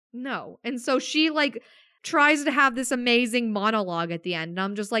No. And so she like tries to have this amazing monologue at the end. And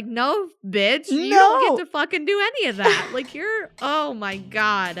I'm just like, no, bitch. You don't get to fucking do any of that. Like oh my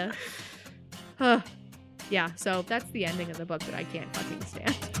God. Yeah, so that's the ending of the book that I can't fucking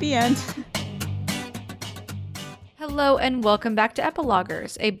stand. The end. Hello and welcome back to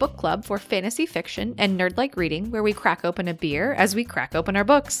Epiloguers, a book club for fantasy fiction and nerd-like reading where we crack open a beer as we crack open our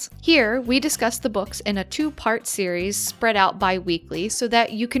books. Here, we discuss the books in a 2-part series spread out bi-weekly so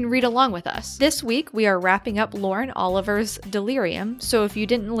that you can read along with us. This week, we are wrapping up Lauren Oliver's Delirium, so if you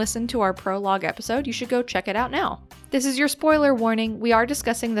didn't listen to our prologue episode, you should go check it out now. This is your spoiler warning. We are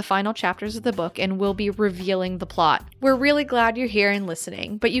discussing the final chapters of the book and we'll be revealing the plot. We're really glad you're here and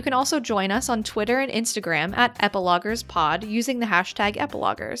listening, but you can also join us on Twitter and Instagram at EpiloguersPod using the hashtag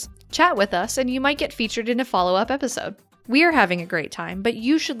Epiloguers. Chat with us and you might get featured in a follow-up episode. We are having a great time, but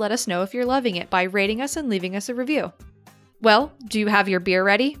you should let us know if you're loving it by rating us and leaving us a review. Well, do you have your beer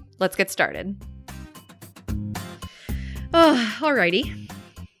ready? Let's get started. Alrighty.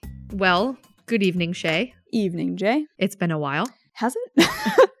 Well, good evening, Shay. Evening, Jay. It's been a while. Has it?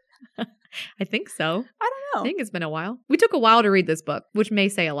 I think so. I don't know. I think it's been a while. We took a while to read this book, which may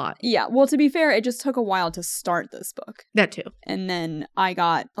say a lot. Yeah, well, to be fair, it just took a while to start this book. That too. And then I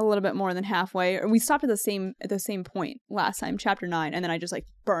got a little bit more than halfway. We stopped at the same point last time, chapter 9, and then I just like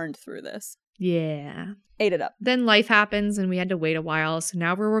burned through this. Yeah. Ate it up. Then life happens and we had to wait a while. So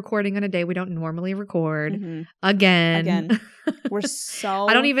now we're recording on a day we don't normally record. Mm-hmm. Again. We're so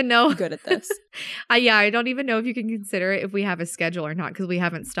I don't even know. good at this. I don't even know if you can consider it if we have a schedule or not because we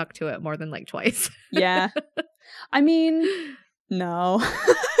haven't stuck to it more than like twice. Yeah. I mean, no.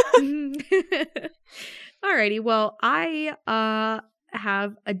 Alrighty. Well, I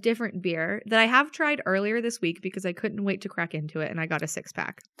have a different beer that I have tried earlier this week because I couldn't wait to crack into it and I got a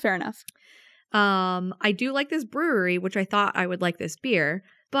 6-pack. Fair enough. I do like this brewery, which I thought I would like this beer,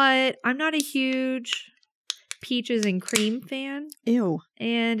 but I'm not a huge peaches and cream fan. Ew.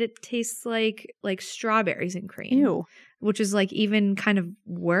 And it tastes like strawberries and cream. Ew. Which is like even kind of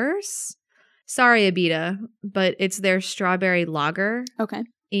worse. Sorry, Abita, but it's their strawberry lager. Okay.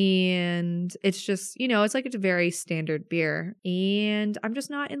 And it's just, it's like it's a very standard beer. And I'm just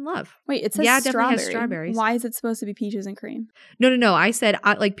not in love. Wait, it says it strawberry. definitely has strawberries. Why is it supposed to be peaches and cream? No. I said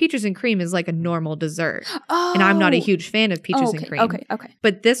like peaches and cream is like a normal dessert. Oh. And I'm not a huge fan of peaches and cream. Okay.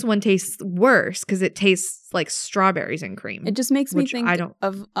 But this one tastes worse because it tastes like strawberries and cream. It just makes me think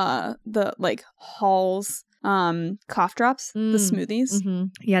of the like Hall's cough drops, the smoothies. Mm-hmm.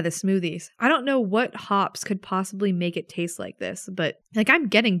 Yeah, the smoothies. I don't know what hops could possibly make it taste like this, but like I'm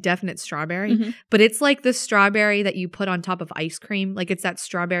getting definite strawberry, but it's like the strawberry that you put on top of ice cream. Like it's that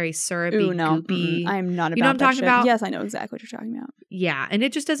strawberry syrupy, goopy. I'm not about you know what I'm talking shit. about? Yes, I know exactly what you're talking about. Yeah, and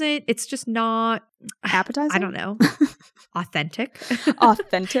it just doesn't, it's just not appetizing. I don't know. Authentic.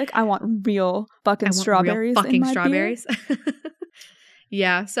 Authentic. I want real fucking strawberries. Real fucking in my strawberries.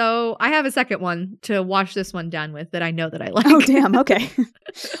 Yeah, so I have a second one to wash this one down with that I know that I like. Oh, damn. Okay.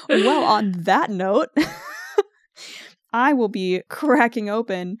 Well, on that note, I will be cracking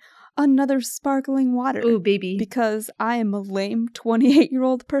open another sparkling water. Ooh, baby. Because I am a lame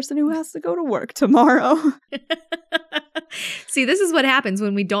 28-year-old person who has to go to work tomorrow. See, this is what happens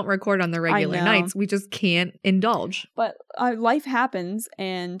when we don't record on the regular nights. We just can't indulge. But life happens,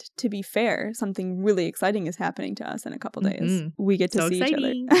 and to be fair, something really exciting is happening to us in a couple days. Mm-hmm. We get to see each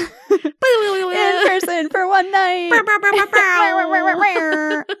other in person for one night.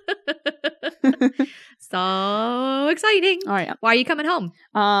 So exciting. All right. Why are you coming home?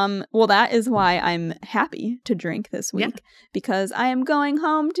 Well, that is why I'm happy to drink this week, because I am going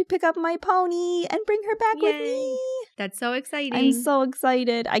home to pick up my pony and bring her back with me. That's so exciting. I'm so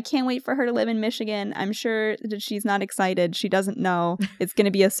excited. I can't wait for her to live in Michigan. I'm sure that she's not excited. She doesn't know. It's going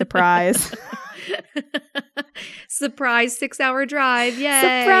to be a surprise. Surprise 6-hour drive.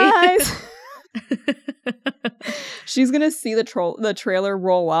 Yay. Surprise. She's gonna see the trailer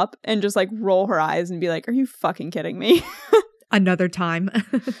roll up and just like roll her eyes and be like, are you fucking kidding me? Another time.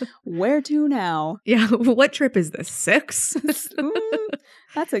 Where to now? Yeah, what trip is this? 6?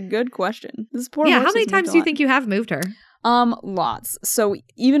 That's a good question. This poor how many times do you think you have moved her? Lots. So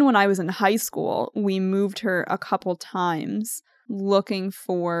even when I was in high school, we moved her a couple times looking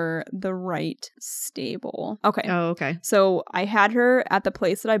for the right stable. Okay. Oh, okay. So I had her at the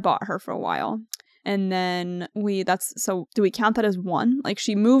place that I bought her for a while. And then so do we count that as one? Like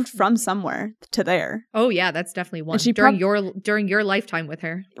she moved from somewhere to there. Oh yeah, that's definitely one. She during your lifetime with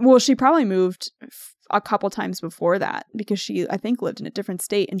her. Well, she probably moved a couple times before that because she, I think, lived in a different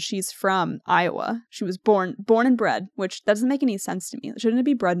state, and she's from Iowa. She was born and bred, which doesn't make any sense to me. Shouldn't it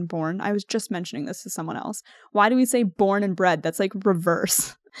be bred and born? I was just mentioning this to someone else. Why do we say born and bred? That's like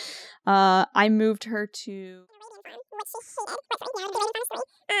reverse. I moved her to...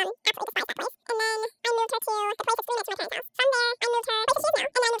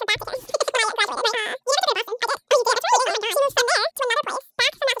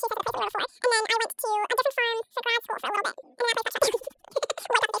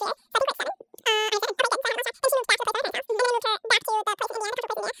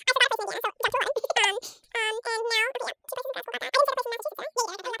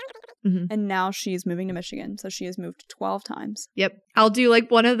 And now she's moving to Michigan. So she has moved 12 times. Yep. I'll do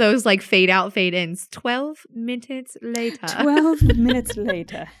like one of those like fade out, fade ins. 12 minutes later. 12 minutes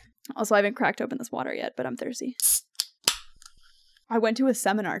later. Also, I haven't cracked open this water yet, but I'm thirsty. I went to a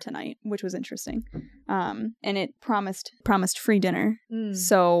seminar tonight, which was interesting. And it promised free dinner.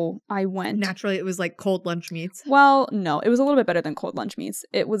 So I went. Naturally, it was like cold lunch meats. Well, no, it was a little bit better than cold lunch meats.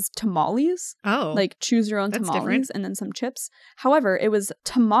 It was tamales. Oh. Like choose your own tamales different. And then some chips. However, it was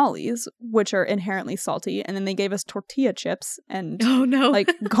tamales, which are inherently salty. And then they gave us tortilla chips and like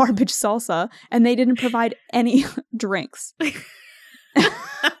garbage salsa. And they didn't provide any drinks.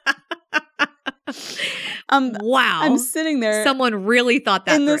 Wow. I'm sitting there. Someone really thought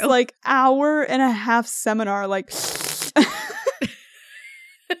that in this like hour and a half seminar, like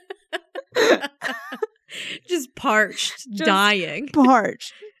just parched, just dying.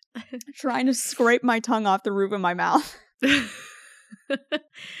 Parched. Trying to scrape my tongue off the roof of my mouth.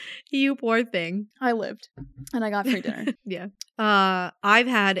 You poor thing. I lived. And I got free dinner. Yeah. I've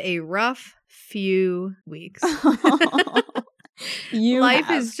had a rough few weeks. Life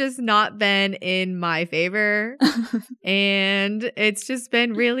has just not been in my favor, and it's just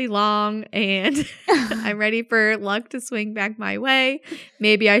been really long, and I'm ready for luck to swing back my way.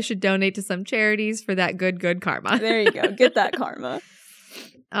 Maybe I should donate to some charities for that good karma. There you go. Get that karma.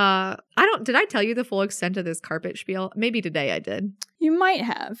 Did I tell you the full extent of this carpet spiel? Maybe today I did. You might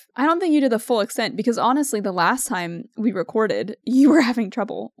have. I don't think you did the full extent because honestly, the last time we recorded, you were having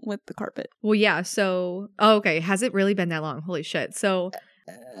trouble with the carpet. Well, yeah. So, okay. Has it really been that long? Holy shit. So,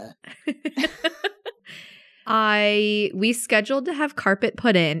 we scheduled to have carpet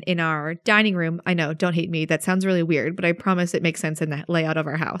put in our dining room. I know, don't hate me. That sounds really weird, but I promise it makes sense in the layout of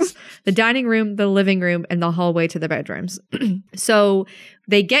our house. The dining room, the living room, and the hallway to the bedrooms. So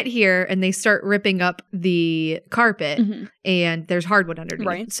they get here and they start ripping up the carpet and there's hardwood underneath.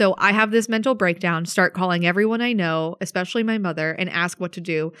 Right. So I have this mental breakdown, start calling everyone I know, especially my mother, and ask what to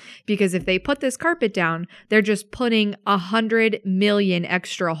do. Because if they put this carpet down, they're just putting 100 million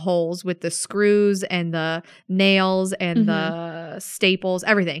extra holes with the screws and the nails and the staples,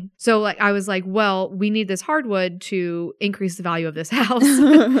 everything. So like I was like, well, we need this hardwood to increase the value of this house.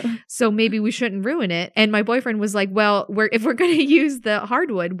 So maybe we shouldn't ruin it. And my boyfriend was like, well, if we're going to use the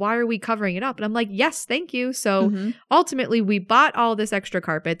hardwood, why are we covering it up? And I'm like, yes, thank you. So ultimately we bought all this extra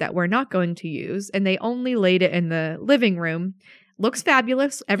carpet that we're not going to use, and they only laid it in the living room. Looks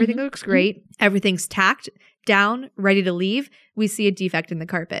fabulous. Everything looks great. Everything's tacked down, ready to leave. We see a defect in the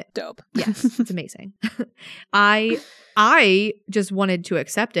carpet. Dope. Yes, it's amazing. I just wanted to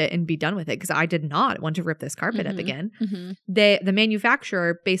accept it and be done with it because I did not want to rip this carpet up again. The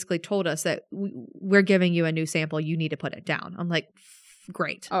manufacturer basically told us that we're giving you a new sample. You need to put it down. I'm like,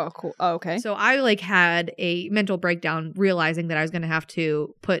 great. Oh, cool. Oh, okay. So I like had a mental breakdown realizing that I was going to have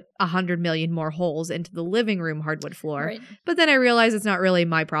to put 100 million more holes into the living room hardwood floor. Right. But then I realized it's not really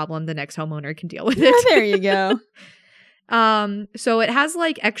my problem. The next homeowner can deal with it. Yeah, there you go. So it has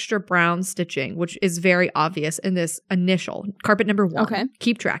like extra brown stitching, which is very obvious in this initial carpet number 1. Okay.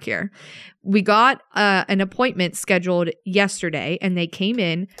 Keep track here. We got an appointment scheduled yesterday and they came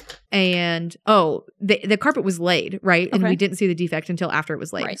in and the carpet was laid, right? And we didn't see the defect until after it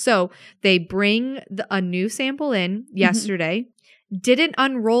was laid. Right. So they bring a new sample in yesterday. Didn't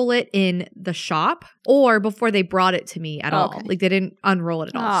unroll it in the shop or before they brought it to me at all. Like they didn't unroll it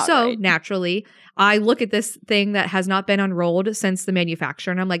at all. So naturally, I look at this thing that has not been unrolled since the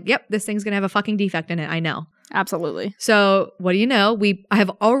manufacturer and I'm like, yep, this thing's going to have a fucking defect in it. I know. Absolutely. So what do you know? I have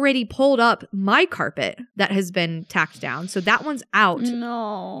already pulled up my carpet that has been tacked down. So that one's out.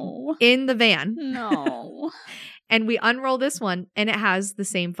 No. In the van. No. And we unroll this one and it has the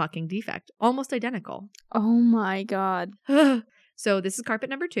same fucking defect. Almost identical. Oh my God. So this is carpet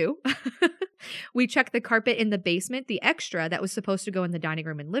number 2. We checked the carpet in the basement, the extra that was supposed to go in the dining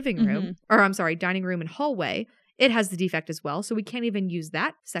room and living room, dining room and hallway. It has the defect as well. So we can't even use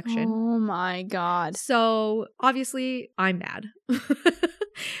that section. Oh my God. So obviously I'm mad.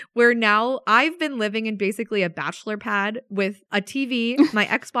 where now I've been living in basically a bachelor pad with a TV, my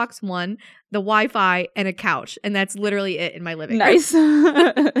Xbox One, the Wi-Fi, and a couch. And that's literally it in my living room. Nice.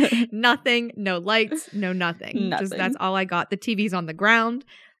 Nothing, no lights, no nothing. Just that's all I got. The TV's on the ground.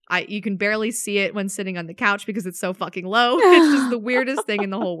 You can barely see it when sitting on the couch because it's so fucking low. It's just the weirdest thing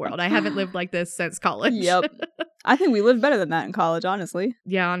in the whole world. I haven't lived like this since college. Yep. I think we lived better than that in college, honestly.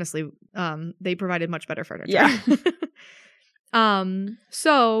 Yeah, honestly. They provided much better furniture. Yeah.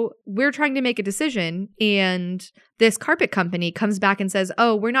 So we're trying to make a decision, and this carpet company comes back and says,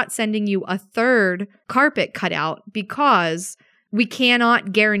 oh, we're not sending you a third carpet cutout because we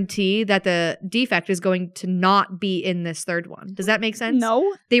cannot guarantee that the defect is going to not be in this third one. Does that make sense?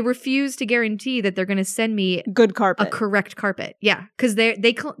 No. They refuse to guarantee that they're going to send me good carpet, a correct carpet. Yeah, because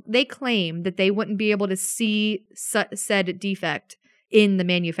they claim that they wouldn't be able to see said defect in the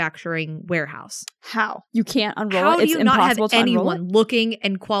manufacturing warehouse. How? You can't unroll How it? It's do you not have impossible to unroll anyone looking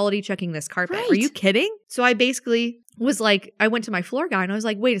and quality checking this carpet? Right. Are you kidding? So I basically was like, I went to my floor guy and I was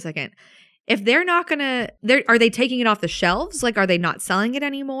like, wait a second. If they're not are they taking it off the shelves? Like, are they not selling it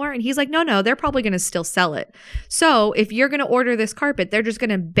anymore? And he's like, no, they're probably going to still sell it. So if you're going to order this carpet, they're just going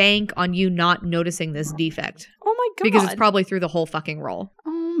to bank on you not noticing this defect. Oh my God. Because it's probably through the whole fucking roll.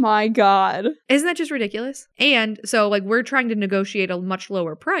 Oh my God. Isn't that just ridiculous? And so like we're trying to negotiate a much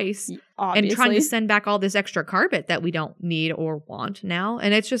lower price Obviously. and trying to send back all this extra carpet that we don't need or want now.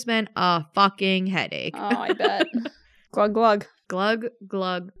 And it's just been a fucking headache. Oh, I bet. Glug, glug. Glug,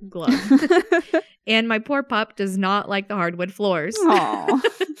 glug, glug. And my poor pup does not like the hardwood floors. Aw.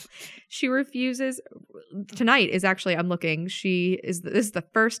 She refuses. Tonight is actually, I'm looking, this is the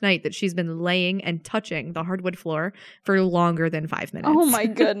first night that she's been laying and touching the hardwood floor for longer than 5 minutes. Oh my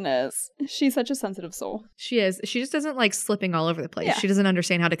goodness. She's such a sensitive soul. She is. She just doesn't like slipping all over the place. Yeah. She doesn't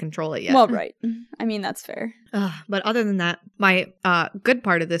understand how to control it yet. Well, right. I mean, that's fair. But other than that, my good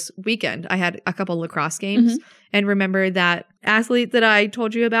part of this weekend, I had a couple lacrosse games. Mm-hmm. And remember that athlete that I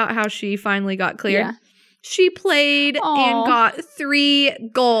told you about, how she finally got cleared? Yeah. She played and got 3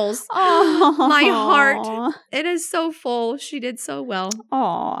 goals. Aww. My heart. It is so full. She did so well.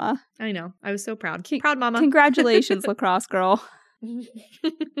 Aw. I know. I was so proud. Proud mama. Congratulations, lacrosse girl.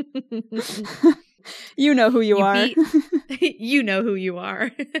 You know who you are. You know who you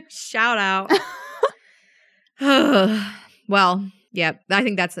are. Shout out. Well, yeah, I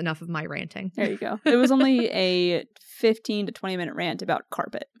think that's enough of my ranting. There you go. It was only a 15 to 20 minute rant about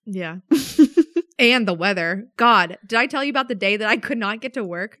carpet. Yeah. And the weather. God, did I tell you about the day that I could not get to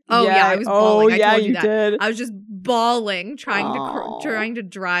work? Oh, yeah, I was bawling. I told you that. Did. I was just bawling trying to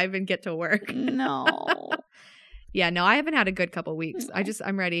drive and get to work. No. Yeah, no, I haven't had a good couple weeks.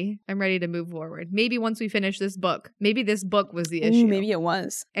 I'm ready. I'm ready to move forward. Maybe once we finish this book. Maybe this book was the issue. Ooh, maybe it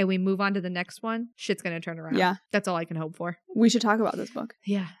was. And we move on to the next one. Shit's going to turn around. Yeah. That's all I can hope for. We should talk about this book.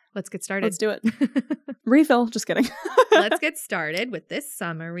 Yeah. Let's get started. Let's do it. Refill. Just kidding. Let's get started with this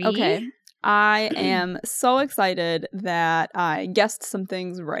summary. Okay. I am so excited that I guessed some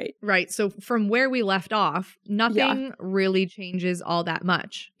things right. Right. So from where we left off, nothing really changes all that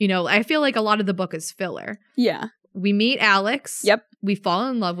much. You know, I feel like a lot of the book is filler. Yeah. We meet Alex. Yep. We fall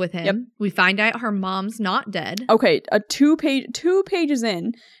in love with him. Yep. We find out her mom's not dead. Okay. Two pages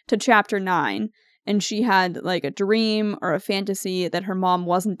in to chapter 9. And she had like a dream or a fantasy that her mom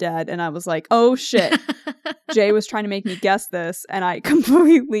wasn't dead. And I was like, oh shit. Jay was trying to make me guess this. And I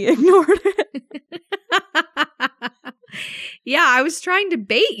completely ignored it. Yeah, I was trying to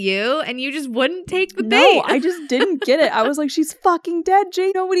bait you and you just wouldn't take the bait. No, I just didn't get it. I was like, she's fucking dead,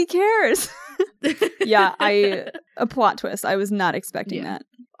 Jay. Nobody cares. Yeah, a plot twist. I was not expecting that.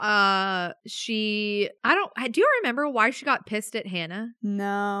 Do you remember why she got pissed at Hannah?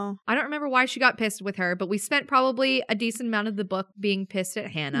 No. I don't remember why she got pissed with her, but we spent probably a decent amount of the book being pissed at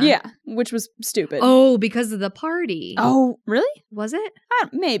Hannah. Yeah, which was stupid. Oh, because of the party. Oh, really? Was it?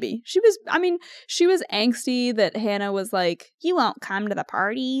 Maybe. She was angsty that Hannah was like, you won't come to the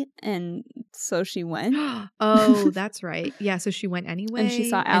party. And so she went. Oh, that's right. Yeah, so she went anyway. And she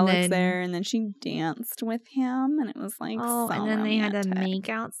saw Alex there, and then she danced with him, and it was like, oh, so and then romantic. they had a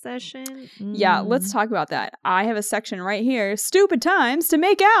make-out session. Yeah, let's talk about that. I have a section right here. Stupid times to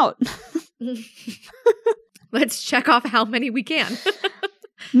make out. Let's check off how many we can.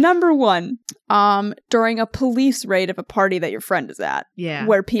 Number 1, during a police raid of a party that your friend is at. Yeah.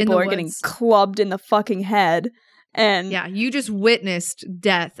 Where people are getting clubbed in the fucking head. And yeah, you just witnessed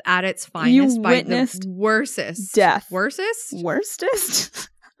death at its finest by the worstest. Death.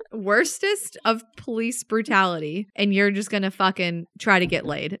 Worstest of police brutality. And you're just gonna fucking try to get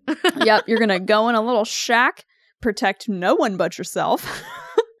laid. Yep, you're gonna go in a little shack, protect no one but yourself.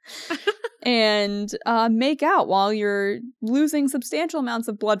 and make out while you're losing substantial amounts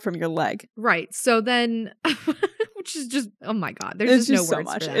of blood from your leg. Right. So then, which is just, oh my God, there's just no words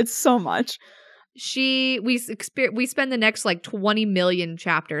so much. for that. It's so much. We spend the next like 20 million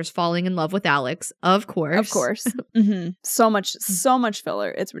chapters falling in love with Alex, of course. Of course. Mm-hmm. So much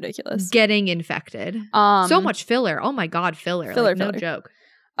filler. It's ridiculous. Getting infected. So much filler. Oh my God, filler. Filler. No joke.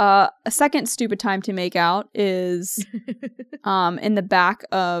 A second stupid time to make out is in the back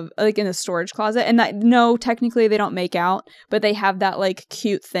of, like, in a storage closet. And no, technically they don't make out, but they have that like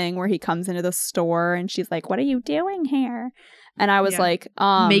cute thing where he comes into the store and she's like, "What are you doing here?" And I was like,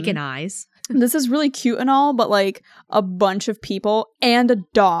 making eyes. This is really cute and all, but like a bunch of people and a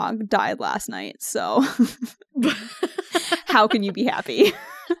dog died last night. So how can you be happy?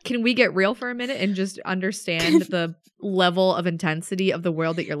 Can we get real for a minute and just understand the level of intensity of the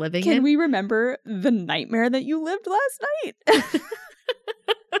world that you're living in? Can we remember the nightmare that you lived last night?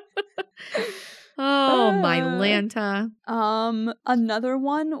 Oh, my Lanta. Another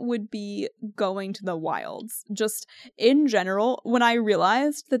one would be going to the wilds. Just in general, when I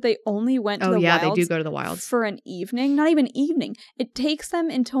realized that they only went to the wilds. They do go to the wilds. For an evening, not even evening. It takes them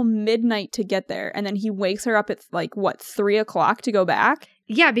until midnight to get there. And then he wakes her up at 3:00 to go back?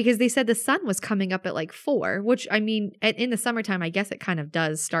 Yeah, because they said the sun was coming up at 4, which, I mean, in the summertime, I guess it kind of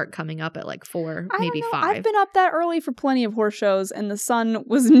does start coming up at 4, maybe 5. I've been up that early for plenty of horse shows, and the sun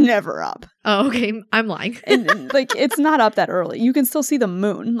was never up. Oh, okay. I'm lying. And it's not up that early. You can still see the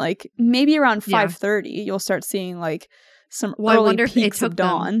moon. Maybe around 5:30, you'll start seeing some early peaks of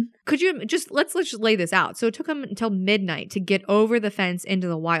dawn. Could you let's just lay this out. So it took them until midnight to get over the fence into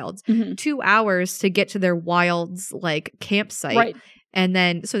the wilds. Mm-hmm. 2 hours to get to their wilds campsite. Right. And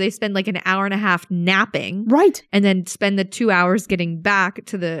then, so they spend an hour and a half napping. Right. And then spend the 2 hours getting back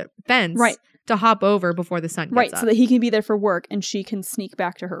to the fence. Right. To hop over before the sun gets up. So that he can be there for work and she can sneak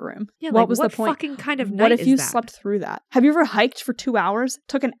back to her room. Yeah, what was the point? What fucking kind of night What if you is that? slept through that? Have you ever hiked for 2 hours,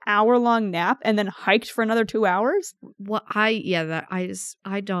 took an hour-long nap, and then hiked for another 2 hours? Well, I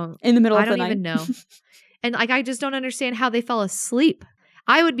don't. In the middle of the night? I don't even know. And I just don't understand how they fell asleep.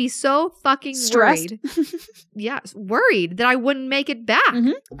 I would be so fucking stressed. Worried. Yes, worried that I wouldn't make it back.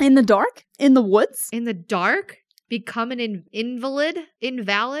 Mm-hmm. In the dark? In the woods? In the dark? Become an invalid?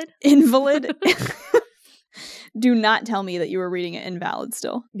 Invalid? Do not tell me that you were reading it invalid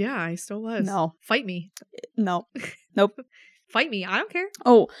still. Yeah, I still was. No. Fight me. No. Nope. Fight me. I don't care.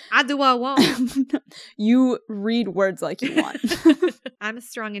 Oh. I do what I want. You read words like you want. I'm a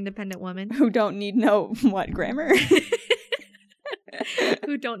strong, independent woman. Who don't need no, grammar?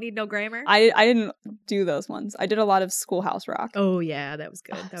 Who don't need no grammar? I didn't do those ones. I did a lot of Schoolhouse Rock. Oh yeah, that was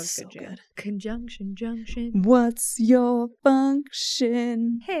good. That was so good, Jan. Good. Conjunction, junction. What's your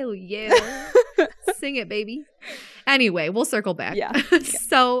function? Hell yeah. Sing it, baby. Anyway, we'll circle back. Yeah.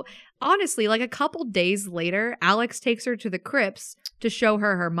 So honestly, a couple days later, Alex takes her to the crypts to show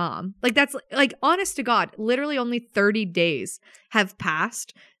her mom. That's honest to God, literally only 30 days have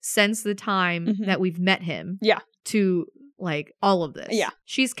passed since the time that we've met him. Yeah. To all of this. Yeah.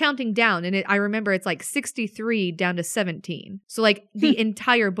 She's counting down and I remember it's 63 down to 17. So the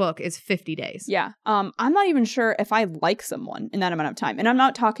entire book is 50 days. Yeah. I'm not even sure if I like someone in that amount of time. And I'm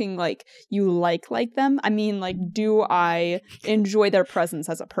not talking you like them. I mean do I enjoy their presence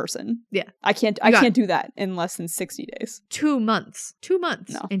as a person? Yeah. I can't do that in less than 60 days. 2 months. 2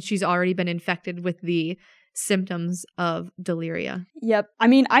 months. No. And she's already been infected with the symptoms of deliria. Yep. I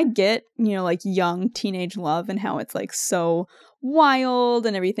mean, I get, young teenage love and how it's so wild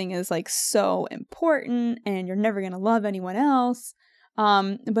and everything is so important and you're never going to love anyone else.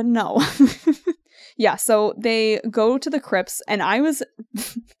 But no. Yeah, so they go to the crypts and I was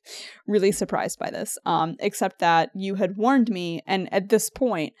really surprised by this. Except that you had warned me and at this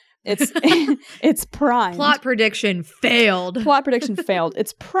point it's primed. Plot prediction failed.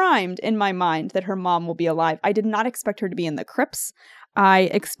 It's primed in my mind that her mom will be alive. I did not expect her to be in the crypts. I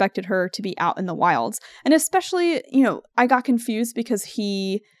expected her to be out in the wilds. And especially, I got confused because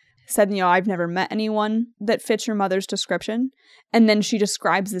he said, I've never met anyone that fits your mother's description. And then she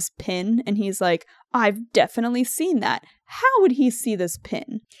describes this pin and he's like, I've definitely seen that. How would he see this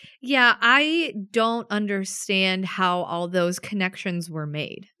pin? Yeah, I don't understand how all those connections were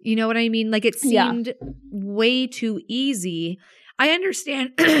made. You know what I mean? It seemed way too easy. I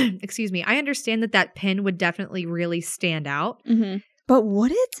understand, excuse me, I understand that pin would definitely really stand out. Mm-hmm. But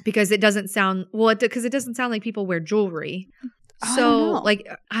would it? Because it doesn't sound, because it doesn't sound like people wear jewelry. I So, don't know. like,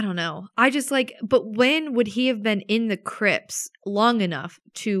 I don't know. I just like, but when would he have been in the crypts long enough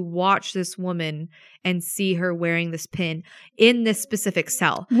to watch this woman and see her wearing this pin in this specific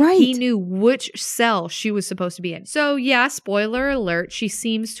cell? Right. He knew which cell she was supposed to be in. So, yeah, spoiler alert, she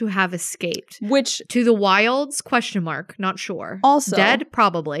seems to have escaped. Which To the wilds? Question mark. Not sure. Also- Dead?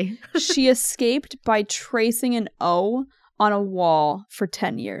 Probably. she escaped by tracing an O on a wall for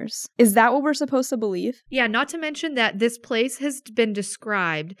 10 years. Is that what we're supposed to believe? Yeah, not to mention that this place has been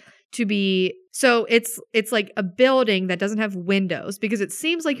described to be, so it's like a building that doesn't have windows because it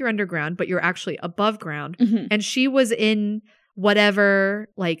seems like you're underground, but you're actually above ground. Mhm. And she was in whatever,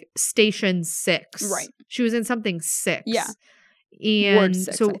 like station 6. Right. She was in something 6. Yeah. And Ward 6,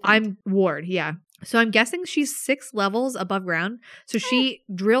 I so think. I'm Ward, yeah. So I'm guessing she's 6 levels above ground. So she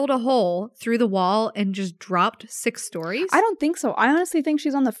drilled a hole through the wall and just dropped 6 stories. I don't think so. I honestly think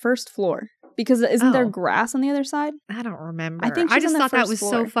she's on the first floor because isn't there Oh. grass on the other side? I don't remember. I think I she's just on the thought that first was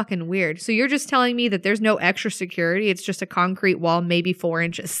floor. so fucking weird. So you're just telling me that there's no extra security. It's just a concrete wall, maybe 4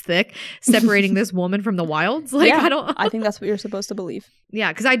 inches thick, separating this woman from the wilds. Like, Yeah, I don't. I think that's what you're supposed to believe.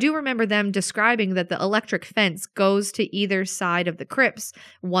 Yeah, because I do remember them describing that the electric fence goes to either side of the crypts.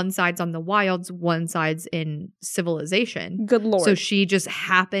 One side's on the wilds, one side's in civilization. Good lord. So she just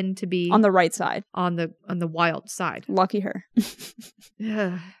happened to be on the right side. on the wild side. Lucky her.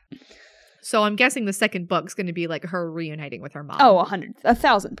 Ugh. So I'm guessing the second book's going to be like her reuniting with her mom. Oh,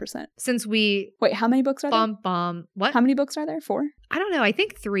 1,000%. Since we Wait, how many books are there? what? How many books are there? 4? I don't know. I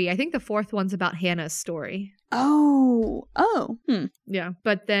think 3. I think the 4th one's about Hannah's story. Oh. Yeah.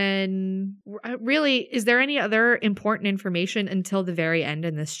 But then, really, is there any other important information until the very end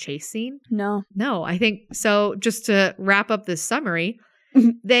in this chase scene? No. No, I think so. Just to wrap up this summary,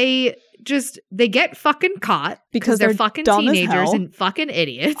 they get fucking caught Because they're they're fucking dumb as teenagers hell. and fucking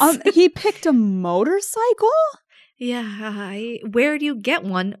idiots. He picked a motorcycle? Yeah, where do you get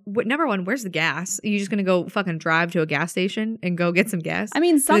one? Number one, where's the gas? Are you just gonna go fucking drive to a gas station and go get some gas? I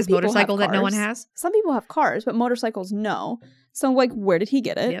mean, For some this people motorcycle have that no one cars. has. Some people have cars, but motorcycles, no. So, like, where did he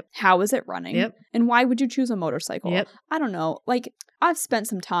get it? Yep. How is it running? Yep. And why would you choose a motorcycle? Yep. I don't know. Like, I've spent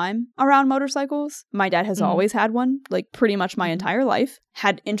some time around motorcycles. My dad has Mhm. always had one, like, pretty much my Mhm. entire life.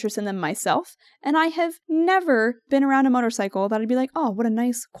 Had interest in them myself. And I have never been around a motorcycle that I'd be like, oh, what a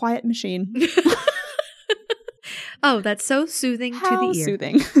nice, quiet machine. Oh, that's so soothing to How the ear.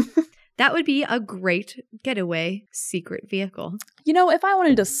 soothing. That would be a great getaway secret vehicle. You know, if I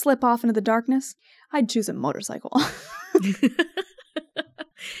wanted to slip off into the darkness, I'd choose a motorcycle.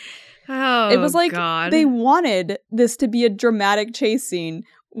 Oh, It was like God. they wanted this to be a dramatic chase scene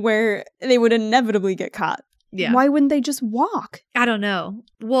where they would inevitably get caught. Yeah. Why wouldn't they just walk? I don't know.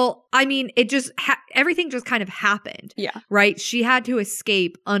 Well, I mean, it just everything just kind of happened. Yeah. Right? She had to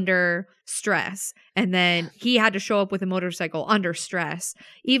escape under stress, and then he had to show up with a motorcycle under stress,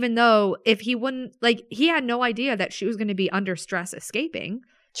 even though if he wouldn't, like, he had no idea that she was going to be under stress escaping.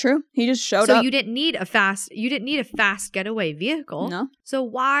 True. He just showed So up. you didn't need a fast getaway vehicle. No. So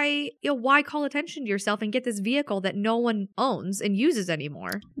why call attention to yourself and get this vehicle that no one owns and uses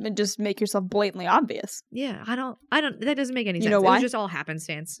anymore? And just make yourself blatantly obvious. Yeah, I don't that doesn't make any sense. You know It why? was just all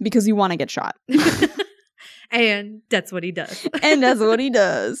happenstance. Because you want to get shot. And that's what he does. And that's what he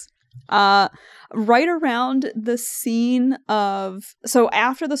does. Right around the scene of... So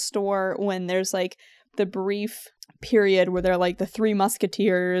after the store, when there's like the brief period where they're like the 3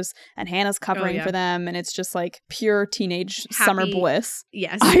 musketeers and Hannah's covering yeah. for them, and it's just like pure teenage Happy- summer bliss.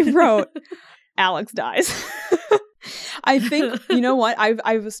 Yes. I wrote, Alex dies. I think, you know what?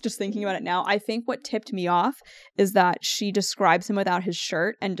 I was just thinking about it now. I think what tipped me off is that she describes him without his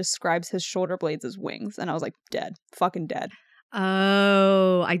shirt and describes his shoulder blades as wings. And I was like, dead. Fucking dead.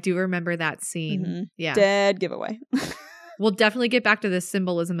 Oh, I do remember that scene. Mhm. Yeah. Dead giveaway. We'll definitely get back to this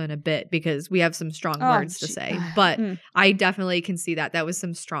symbolism in a bit because we have some strong Oh, words to gee. say. But Mm. I definitely can see that. That was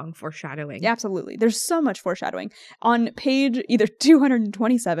some strong foreshadowing. Yeah, absolutely. There's so much foreshadowing. On page either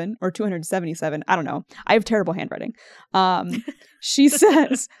 227 or 277, I don't know. I have terrible handwriting. She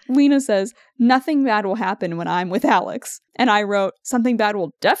says, Lena says, nothing bad will happen when I'm with Alex. And I wrote, something bad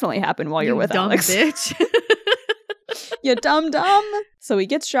will definitely happen while you're You with dumb Alex. bitch. You dumb. So he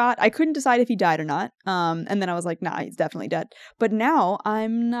gets shot. I couldn't decide if he died or not. And then I was like, nah, he's definitely dead. But now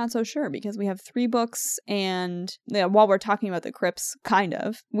I'm not so sure because we have 3 books and while we're talking about the crypts, kind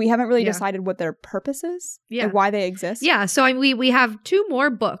of, we haven't really Yeah. decided what their purpose is Yeah. and why they exist. Yeah, so we have 2 more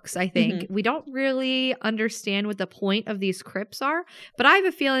books, I think. We don't really understand what the point of these crypts are, but I have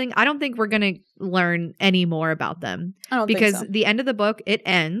a feeling I don't think we're going to learn any more about them I don't because think so. the end of the book, it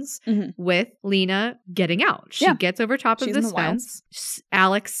ends Mhm. with Lena getting out. She Yeah. gets over top She's of in this the wilds. fence,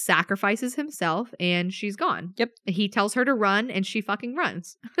 Alex sacrifices himself and she's gone. Yep. He tells her to run and she fucking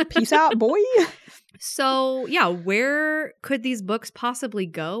runs. Peace out, boy. So, yeah, where could these books possibly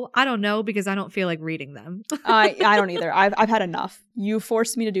go? I don't know because I don't feel like reading them. I don't either. I've had enough. You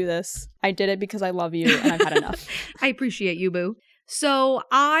forced me to do this. I did it because I love you and I've had enough. I appreciate you, boo. So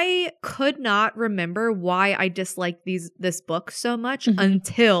I could not remember why I disliked this book so much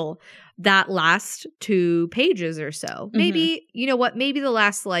until that last 2 pages or so. Maybe, you know what? Maybe the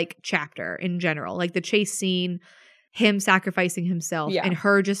last like chapter in general, like the chase scene, him sacrificing himself and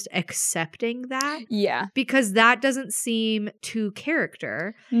her just accepting that. Yeah. Because that doesn't seem to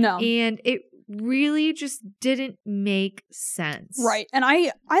character. No. And it really just didn't make sense. Right. And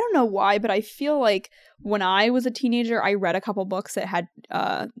I don't know why, but I feel like when I was a teenager, I read a couple books that had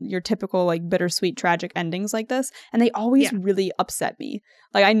your typical like bittersweet tragic endings like this, and they always really upset me.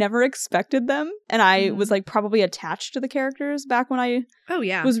 Like I never expected them, and I was like probably attached to the characters back when I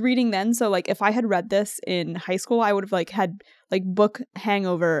was reading then. So like if I had read this in high school, I would have like had like book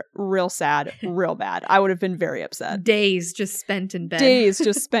hangover, real sad, real bad. I would have been very upset. Days just spent in bed. Days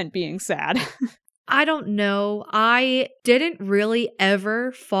just spent being sad. I don't know. I didn't really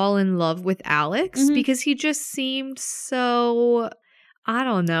ever fall in love with Alex because he just seemed so, I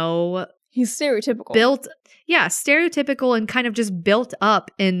don't know. He's stereotypical. Stereotypical and kind of just built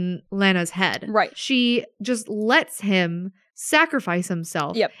up in Lana's head. Right. She just lets him sacrifice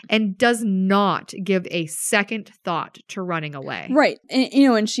himself and does not give a second thought to running away. Right. And, you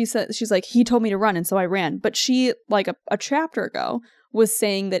know, and she said, she's like, he told me to run and so I ran. But she, like a chapter ago, was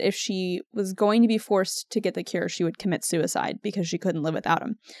saying that if she was going to be forced to get the cure, she would commit suicide because she couldn't live without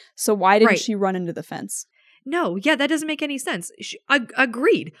him. So why didn't she run into the fence? No, that doesn't make any sense.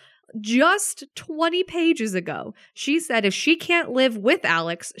 Agreed. Just 20 pages ago, she said if she can't live with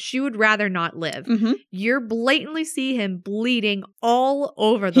Alex, she would rather not live. You blatantly see him bleeding all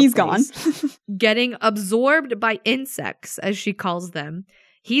over the place. He's gone. Getting absorbed by insects, as she calls them.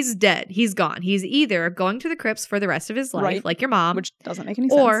 He's dead. He's gone. He's either going to the crypts for the rest of his life, like your mom. Which doesn't make any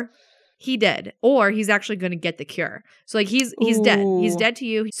sense. Or he dead. Or he's actually going to get the cure. So like he's dead. He's dead to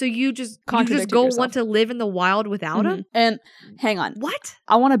you. So you just go want to live in the wild without him? And hang on. What?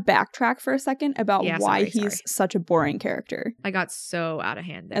 I want to backtrack for a second about why he's such a boring character. I got so out of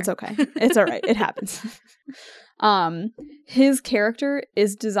hand there. It's okay. It's all right. It happens. His character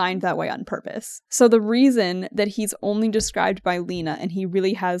is designed that way on purpose. So the reason that he's only described by Lena and he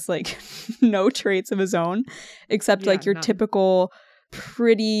really has like no traits of his own, except like your typical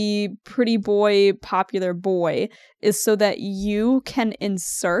pretty boy, popular boy, is so that you can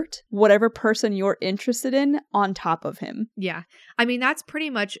insert whatever person you're interested in on top of him. Yeah. I mean, that's pretty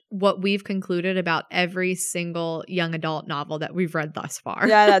much what we've concluded about every single young adult novel that we've read thus far.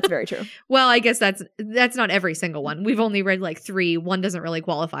 Yeah, that's very true. Well, I guess that's not every single one. We've only read like 3. One doesn't really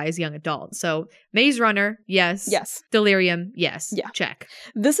qualify as young adult. So Maze Runner, yes. Yes. Delirium, yes. Yeah. Check.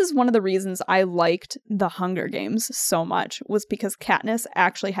 This is one of the reasons I liked The Hunger Games so much, was because Katniss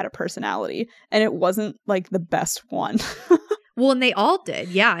actually had a personality and it wasn't like the best one. Well, and they all did.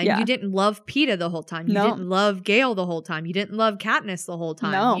 Yeah. And you didn't love Peeta the whole time. You didn't love Gale the whole time. You didn't love Katniss the whole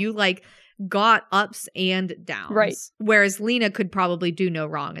time. No. You like got ups and downs. Right. Whereas Lena could probably do no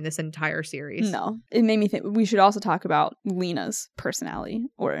wrong in this entire series. No. It made me think we should also talk about Lena's personality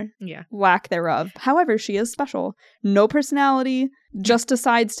or lack thereof. However, she is special. No personality, just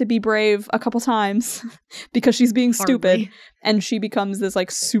decides to be brave a couple times because she's being stupid, and she becomes this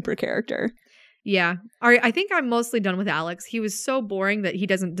like super character. Yeah. All right. I think I'm mostly done with Alex. He was so boring that he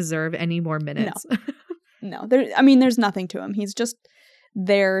doesn't deserve any more minutes. No. There's nothing to him. He's just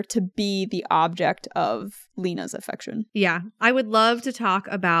there to be the object of Lena's affection. Yeah. I would love to talk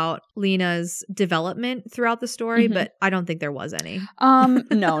about Lena's development throughout the story, but I don't think there was any.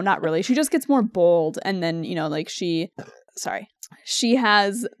 No, not really. She just gets more bold, and then, you know, like she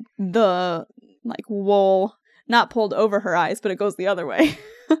has the like wool not pulled over her eyes, but it goes the other way.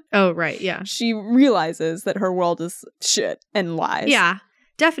 Oh, right. Yeah. She realizes that her world is shit and lies. Yeah,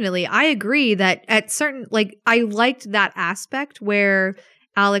 definitely. I agree that at certain, like, I liked that aspect where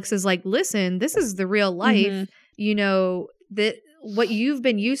Alex is like, listen, this is the real life. You know, that what you've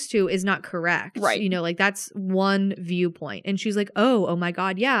been used to is not correct. Right. You know, like that's one viewpoint. And she's like, oh my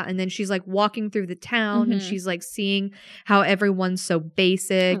God. Yeah. And then she's like walking through the town and she's like seeing how everyone's so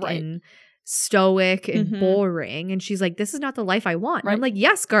basic and stoic and boring, and she's like, this is not the life I want. I'm like,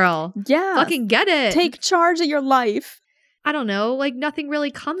 yes, girl. Yeah. Fucking get it. Take charge of your life. I don't know, like nothing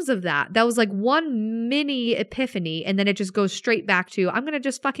really comes of that. That was like one mini epiphany, and then it just goes straight back to, I'm gonna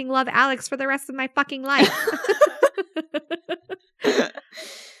just fucking love Alex for the rest of my fucking life.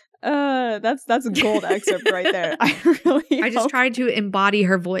 that's a gold excerpt right there. I just tried to embody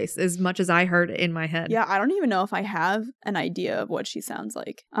her voice as much as I heard it in my head. Yeah, I don't even know if I have an idea of what she sounds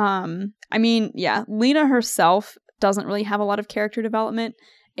like. I mean, yeah, Lena herself doesn't really have a lot of character development.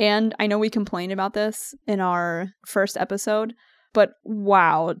 And I know we complained about this in our first episode, but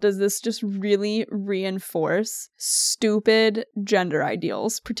wow, does this just really reinforce stupid gender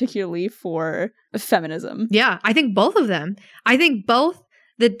ideals, particularly for feminism? Yeah, I think both of them. I think both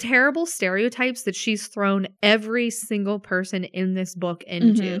the terrible stereotypes that she's thrown every single person in this book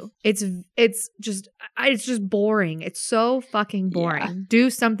into. It's just boring. It's so fucking boring. Yeah. Do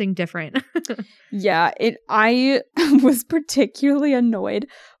something different. Yeah, I was particularly annoyed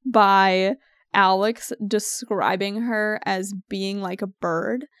by Alex describing her as being like a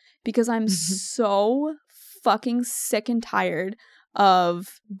bird, because I'm so fucking sick and tired of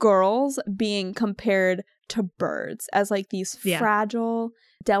girls being compared to birds as like these fragile,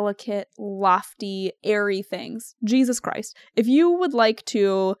 delicate, lofty, airy things. Jesus Christ. If you would like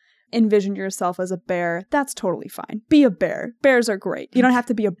to envision yourself as a bear, that's totally fine. Be a bear. Bears are great. You don't have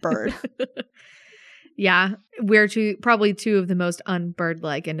to be a bird. Yeah, we're probably two of the most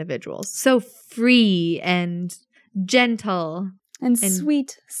unbird-like individuals. So free and gentle. And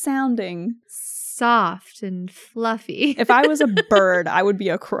sweet sounding. Soft and fluffy. If I was a bird, I would be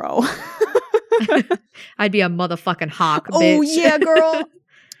a crow. I'd be a motherfucking hawk, bitch. Oh, yeah, girl.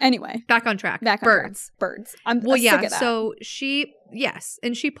 Anyway. Back on track. Birds. I'm sick of that. So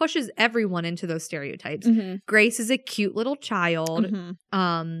and she pushes everyone into those stereotypes. Grace is a cute little child.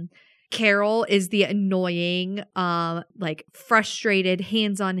 Carol is the annoying, like frustrated,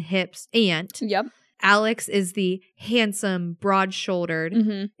 hands on hips aunt. Yep. Alex is the handsome,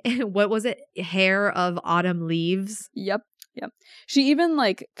 broad-shouldered, what was it? Hair of autumn leaves. Yep. She even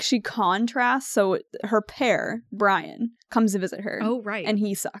she contrasts. So her pair, Brian, comes to visit her. Oh, right. And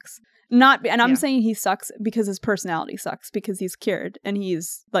he sucks. I'm saying he sucks because his personality sucks, because he's cured and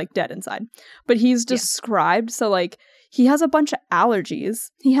he's like dead inside. But he's described, so like he has a bunch of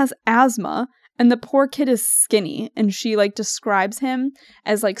allergies. He has asthma. And the poor kid is skinny, and she like describes him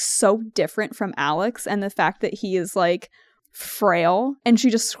as like so different from Alex, and the fact that he is like frail, and she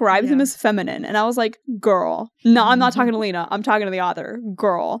describes him as feminine. And I was like, girl, no, I'm not talking to Lena, I'm talking to the author.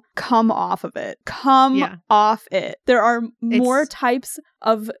 Girl, come off of it. Off it. There are more types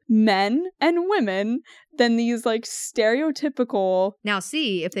of men and women than these like stereotypical. Now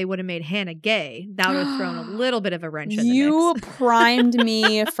see, if they would have made Hannah gay, that would have thrown a little bit of a wrench in the mix. You primed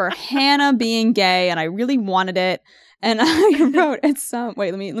me for Hannah being gay, and I really wanted it. And I wrote,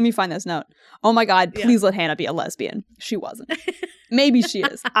 wait, let me find this note. Oh my God, please let Hannah be a lesbian. She wasn't. Maybe she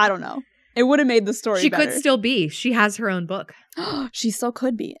is. I don't know. It would have made the story better. She could still be. She has her own book. She still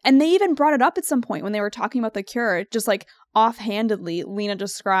could be. And they even brought it up at some point when they were talking about the cure. Just like offhandedly, Lena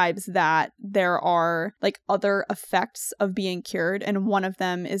describes that there are like other effects of being cured. And one of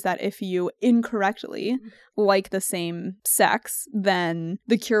them is that if you incorrectly like the same sex, then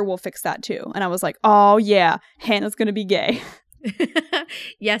the cure will fix that too. And I was like, oh yeah, Hannah's going to be gay.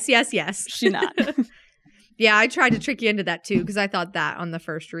 Yes. She's not. Yeah, I tried to trick you into that too, because I thought that on the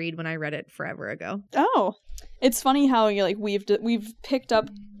first read when I read it forever ago. Oh, it's funny how we've picked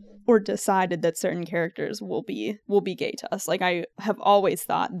up or decided that certain characters will be gay to us. Like I have always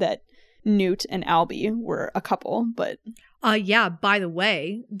thought that Newt and Albie were a couple, but yeah. By the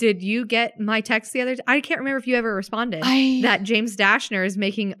way, did you get my text the other day? I can't remember if you ever responded that James Dashner is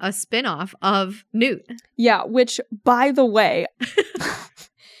making a spinoff of Newt. Yeah, which by the way.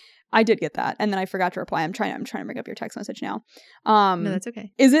 I did get that, and then I forgot to reply. I'm trying to bring up your text message now. No, that's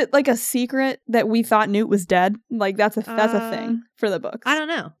okay. Is it like a secret that we thought Newt was dead? Like that's a thing for the books. I don't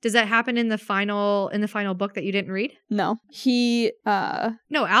know. Does that happen in the final book that you didn't read? No.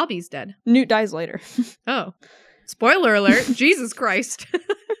 No, Albie's dead. Newt dies later. Oh. Spoiler alert. Jesus Christ.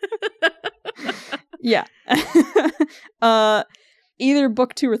 Yeah. Either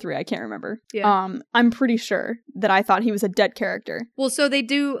book 2 or 3, I can't remember. Yeah. I'm pretty sure that I thought he was a dead character. Well, so they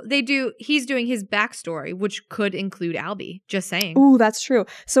do, he's doing his backstory, which could include Albie, just saying. Ooh, that's true.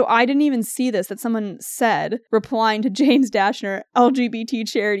 So I didn't even see this, that someone said, replying to James Dashner, LGBT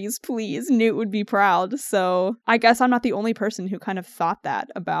charities, please, Newt would be proud. So I guess I'm not the only person who kind of thought that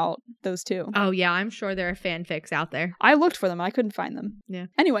about those two. Oh yeah, I'm sure there are fanfics out there. I looked for them, I couldn't find them. Yeah.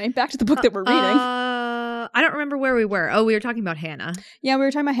 Anyway, back to the book that we're reading. I don't remember where we were. Oh, we were talking about Hannah. Yeah, we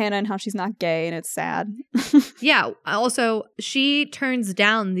were talking about Hannah and how she's not gay, and it's sad. Yeah. Also, she turns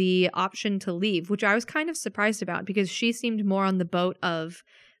down the option to leave, which I was kind of surprised about because she seemed more on the boat of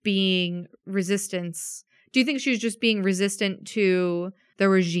being resistance. Do you think she was just being resistant to the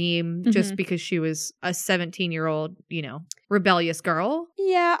regime just Mhm. because she was a 17-year-old, rebellious girl.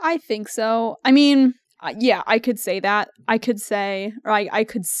 Yeah, I think so. I mean, yeah, I could say that. I could say, or I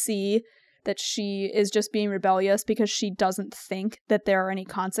could see that she is just being rebellious because she doesn't think that there are any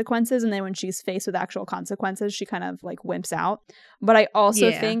consequences. And then when she's faced with actual consequences, she kind of like wimps out. But I also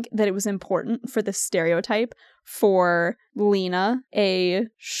think that it was important for the stereotype for Lena, a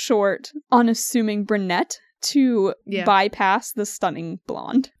short, unassuming brunette, to bypass the stunning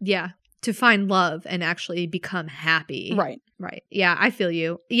blonde. Yeah. To find love and actually become happy. Right. Right. Yeah, I feel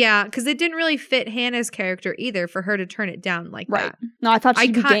you. Yeah, because it didn't really fit Hannah's character either for her to turn it down like that. No, I thought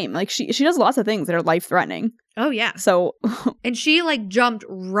she'd be game. Like, she does lots of things that are life-threatening. Oh, yeah. So... and she, like, jumped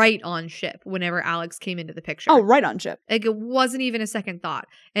right on ship whenever Alex came into the picture. Oh, right on ship. Like, it wasn't even a second thought.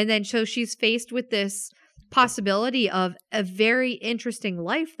 And then, so she's faced with this possibility of a very interesting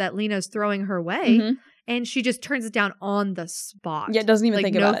life that Lena's throwing her way. Mm-hmm. And she just turns it down on the spot. Yeah, doesn't even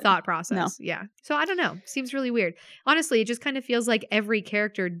think about it. No thought process. No. Yeah. So I don't know. Seems really weird. Honestly, it just kind of feels like every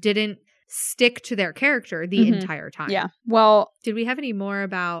character didn't stick to their character the entire time. Yeah. Well, did we have any more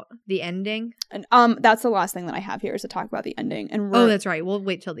about the ending? And that's the last thing that I have here is to talk about the ending. And that's right. We'll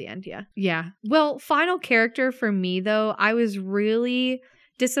wait till the end. Yeah. Yeah. Well, final character for me though, I was really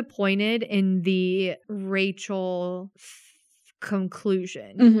disappointed in the Rachel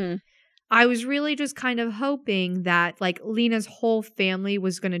conclusion. Mm-hmm. I was really just kind of hoping that like Lena's whole family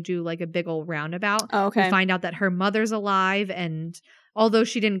was going to do like a big old roundabout. Oh, okay. We find out that her mother's alive, and although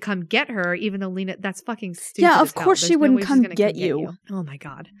she didn't come get her, even though Lena, that's fucking stupid. Yeah, of course she wouldn't come get you. Oh my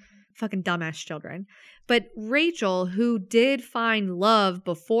God. Fucking dumbass children. But Rachel, who did find love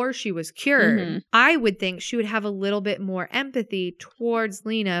before she was cured, I would think she would have a little bit more empathy towards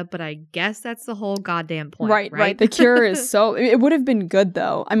Lena, but I guess that's the whole goddamn point. Right. The cure is so... It would have been good,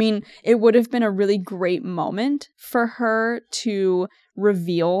 though. I mean, it would have been a really great moment for her to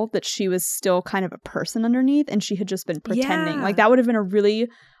reveal that she was still kind of a person underneath and she had just been pretending. Yeah. Like, that would have been a really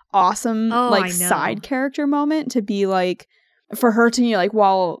awesome, side character moment to be like... For her to, like,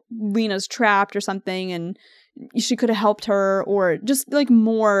 while Lena's trapped or something and she could have helped her or just, like,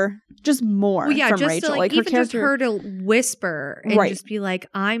 more from just Rachel. To, like, even her character... just her to whisper and just be like,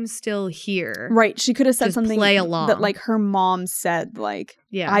 I'm still here. Right. She could have said just something play along. that, like, her mom said, like,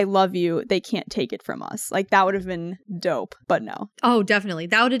 I love you. They can't take it from us. Like, that would have been dope, but no. Oh, definitely.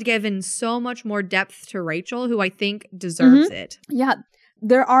 That would have given so much more depth to Rachel, who I think deserves it. Yeah.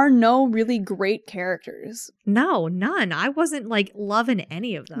 There are no really great characters. No, none. I wasn't like loving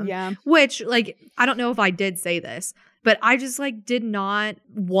any of them. Yeah. Which, like, I don't know if I did say this, but I just like did not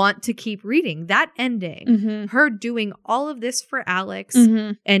want to keep reading. That ending, her doing all of this for Alex,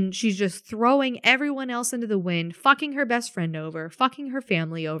 and she's just throwing everyone else into the wind, fucking her best friend over, fucking her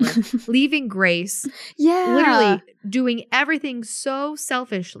family over, leaving Grace. Yeah. Literally doing everything so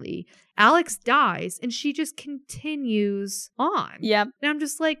selfishly. Alex dies and she just continues on. Yep. And I'm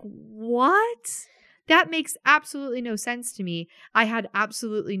just like, what? That makes absolutely no sense to me. I had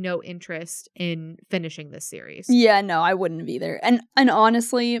absolutely no interest in finishing this series. Yeah, no, I wouldn't either. And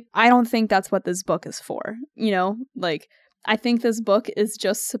honestly, I don't think that's what this book is for. You know, like, I think this book is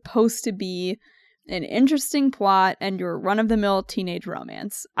just supposed to be an interesting plot and your run-of-the-mill teenage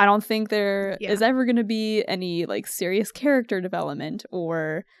romance. I don't think there is ever going to be any, like, serious character development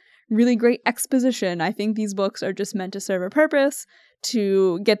or really great exposition. I think these books are just meant to serve a purpose,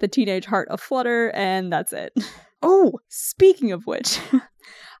 to get the teenage heart aflutter, and that's it. Oh, speaking of which,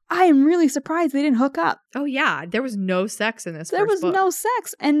 I am really surprised they didn't hook up. Oh yeah, there was no sex in this There was book. no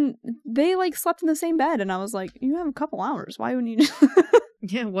sex, and they, like, slept in the same bed, and I was like, you have a couple hours. Why wouldn't you...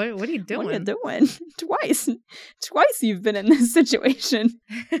 Yeah, what are you doing? What are you doing? Twice you've been in this situation.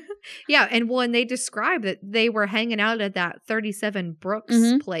 Yeah, and when they describe that they were hanging out at that 37 Brooks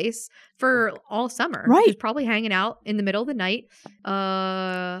place for all summer. Right. Just probably hanging out in the middle of the night.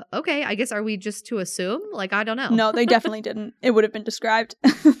 Okay, I guess are we just to assume? Like, I don't know. No, they definitely didn't. It would have been described.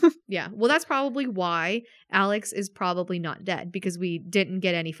 Yeah, well, that's probably why Alex is probably not dead, because we didn't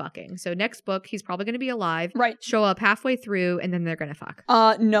get any fucking. So next book, he's probably going to be alive. Right. Show up halfway through, and then they're going to fuck.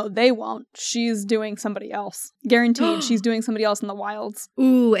 No, they won't. She's doing somebody else. Guaranteed. She's doing somebody else in the wilds.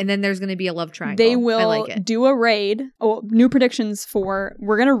 Ooh, and then there's going to be a love triangle. They will I like it. do a raid. Oh, new predictions for...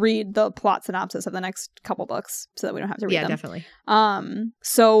 We're going to read the plot synopsis of the next couple books so that we don't have to read them. Yeah, definitely.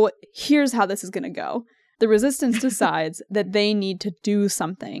 So here's how this is going to go. The Resistance decides that they need to do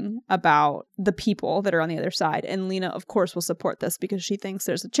something about the people that are on the other side. And Lena, of course, will support this because she thinks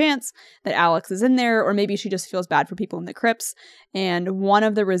there's a chance that Alex is in there, or maybe she just feels bad for people in the crypts. And one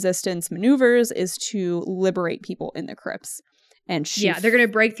of the Resistance maneuvers is to liberate people in the crypts. And they're going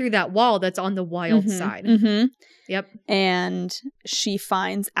to break through that wall that's on the wild side. Mm-hmm. Yep. And she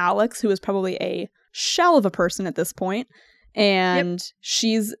finds Alex, who is probably a shell of a person at this point, and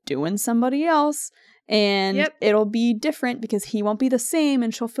she's doing somebody else. And it'll be different because he won't be the same,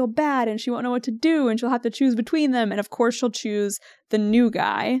 and she'll feel bad, and she won't know what to do, and she'll have to choose between them. And of course, she'll choose the new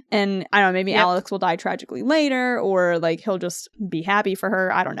guy. And I don't know, maybe Alex will die tragically later, or like he'll just be happy for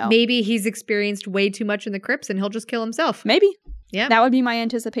her. I don't know. Maybe he's experienced way too much in the crypts and he'll just kill himself. Maybe. Yeah. That would be my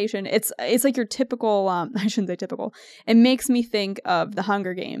anticipation. It's like your typical, I shouldn't say typical. It makes me think of the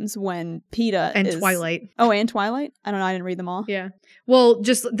Hunger Games when Peeta and Twilight. Oh, and Twilight? I don't know. I didn't read them all. Yeah. Well,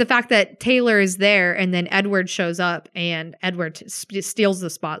 just the fact that Taylor is there and then Edward shows up and Edward steals the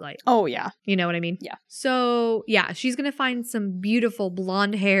spotlight. Oh, yeah. You know what I mean? Yeah. So, yeah, she's going to find some beautiful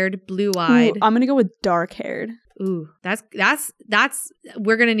blonde-haired, blue-eyed. Ooh, I'm going to go with dark-haired. Ooh, that's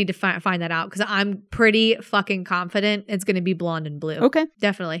we're going to need to find that out because I'm pretty fucking confident it's going to be blonde and blue. Okay.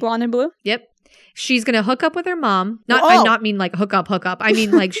 Definitely. Blonde and blue? Yep. She's going to hook up with her mom. I not mean like hook up. I mean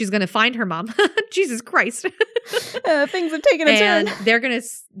like she's going to find her mom. Jesus Christ. Things have taken a turn. And they're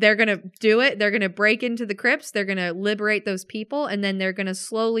going to do it. They're going to break into the crypts. They're going to liberate those people. And then they're going to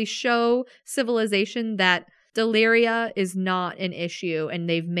slowly show civilization that Deliria is not an issue and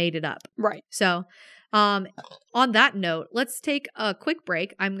they've made it up. Right. So on that note, let's take a quick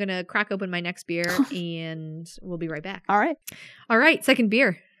break. I'm going to crack open my next beer and we'll be right back. All right. Second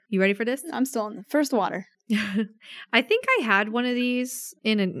beer. You ready for this? I'm still in the first water. I think I had one of these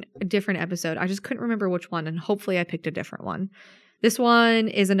in a different episode. I just couldn't remember which one, and hopefully I picked a different one. This one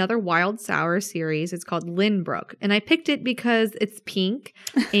is another wild sour series. It's called Lynbrook, and I picked it because it's pink,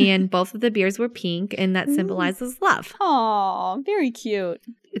 and both of the beers were pink, and that symbolizes love. Aw, very cute.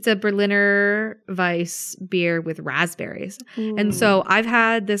 It's a Berliner Weiss beer with raspberries. Ooh. And so I've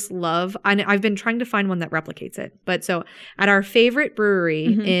had this love. I've been trying to find one that replicates it. But so at our favorite brewery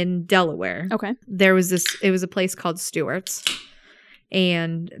in Delaware, it was a place called Stewart's.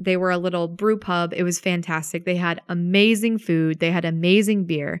 And they were a little brew pub. It was fantastic. They had amazing food. They had amazing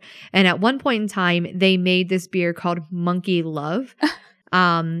beer. And at one point in time, they made this beer called Monkey Love.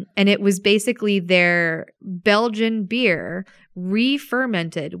 And it was basically their Belgian beer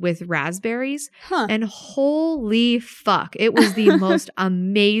re-fermented with raspberries. And holy fuck, it was the most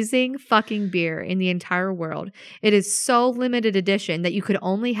amazing fucking beer in the entire world. It is so limited edition that you could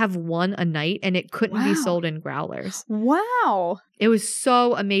only have one a night and it couldn't be sold in growlers. Wow. It was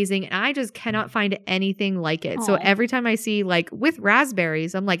so amazing. And I just cannot find anything like it. Aww. So every time I see like with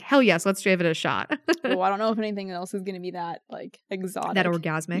raspberries, I'm like, hell yes, let's give it a shot. Well, I don't know if anything else is going to be that like exotic. That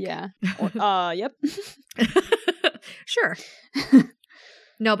orgasmic. Yeah. Yep. Sure.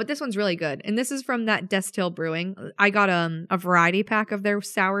 No, but this one's really good. And this is from that Destill Brewing. I got a variety pack of their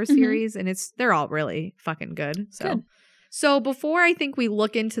sour series and they're all really fucking good. So before I think we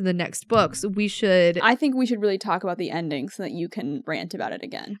look into the next books, I think we should really talk about the ending so that you can rant about it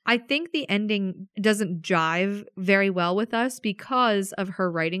again. I think the ending doesn't jive very well with us because of her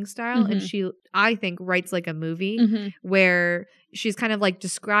writing style. And she, I think, writes like a movie where she's kind of like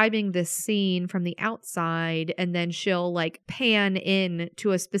describing this scene from the outside and then she'll like pan in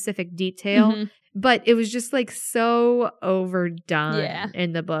to a specific detail. But it was just like so overdone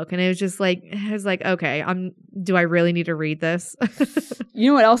in the book. And it was like, okay, do I really need to read this? You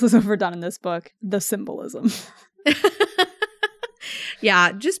know what else is overdone in this book? The symbolism.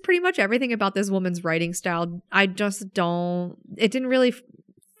 Yeah, just pretty much everything about this woman's writing style. It didn't really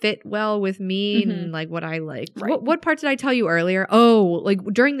fit well with me and like what I liked. Right. What part did I tell you earlier? Oh, like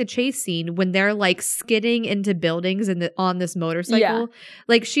during the chase scene when they're like skidding into buildings on this motorcycle.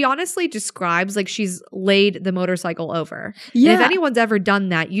 Like she honestly describes like she's laid the motorcycle over. Yeah. And if anyone's ever done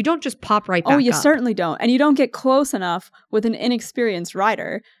that, you don't just pop right back up. Oh, you certainly don't. And you don't get close enough with an inexperienced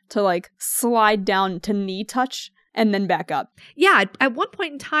rider to like slide down to knee touch and then back up. Yeah, at one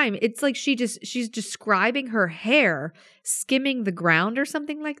point in time, it's like she's describing her hair skimming the ground or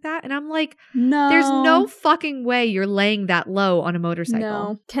something like that. And I'm like, no, there's no fucking way you're laying that low on a motorcycle.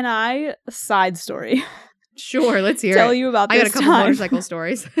 No. Can I side story? Sure, let's hear Tell you about this I got a couple motorcycle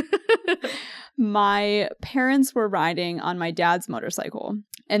stories. My parents were riding on my dad's motorcycle,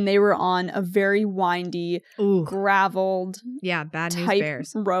 and they were on a very windy, graveled, bad news type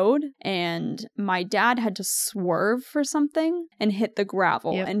bears road. And my dad had to swerve for something and hit the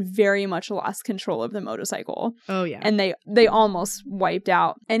gravel and very much lost control of the motorcycle. Oh, yeah. And they almost wiped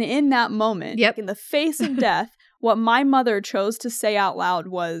out. And in that moment, in the face of death, what my mother chose to say out loud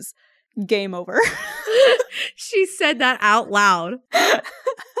was, "Game over." She said that out loud.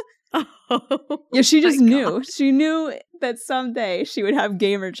 Yeah, she just knew. She knew that someday she would have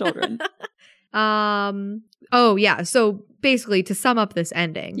gamer children. Oh, yeah. So basically, to sum up this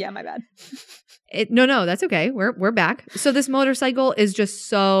ending. Yeah, my bad. No, that's okay. We're back. So this motorcycle is just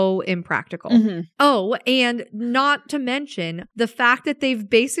so impractical. Mhm. Oh, and not to mention the fact that they've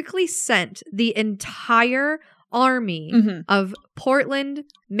basically sent the entire army Mhm. of Portland,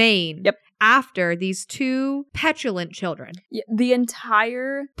 Maine, Yep. after these two petulant children. Yeah, the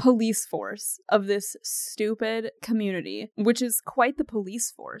entire police force of this stupid community, which is quite the police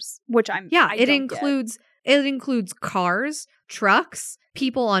force, which I It don't includes cars, trucks,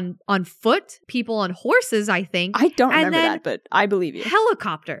 people on foot, people on horses, I think. get. I don't and remember then that, but I believe you.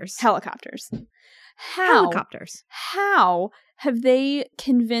 Helicopters. Helicopters. Helicopters. How have they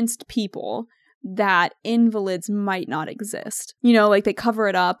convinced people that invalids might not exist? You know, like they cover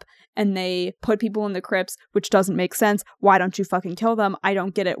it up and they put people in the crypts, which doesn't make sense. Why don't you fucking kill them? I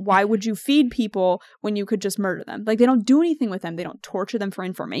don't get it. Why would you feed people when you could just murder them? Like they don't do anything with them. They don't torture them for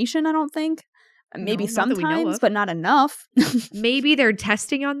information, I don't think. Maybe No, not that we know sometimes, of. but not enough. Maybe they're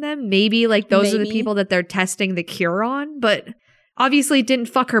testing on them. Maybe like those are the Maybe. people that they're testing the cure on, but obviously it didn't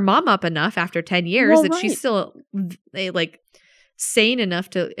fuck her mom up enough after 10 years Well, that right. she's still like sane enough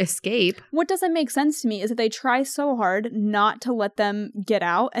to escape. What doesn't make sense to me is that they try so hard not to let them get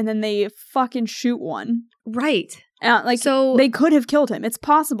out and then they fucking shoot one. Right. Like, So they could have killed him. It's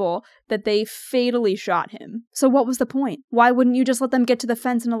possible that they fatally shot him. So what was the point? Why wouldn't you just let them get to the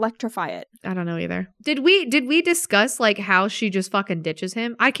fence and electrify it? I don't know either. Did we discuss like how she just fucking ditches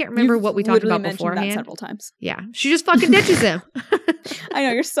him? I can't remember You've what we talked literally about mentioned beforehand. that several times. Yeah. She just fucking ditches him. I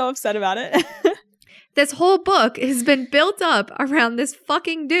know, you're so upset about it. This whole book has been built up around this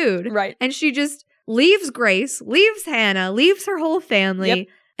fucking dude. Right. And she just leaves Grace, leaves Hannah, leaves her whole family, Yep.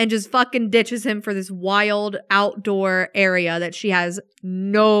 and just fucking ditches him for this wild outdoor area that she has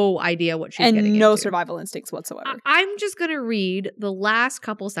no idea what she's getting And no into. survival instincts whatsoever. I'm just going to read the last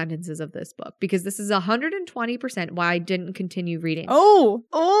couple sentences of this book because this is 120% why I didn't continue reading.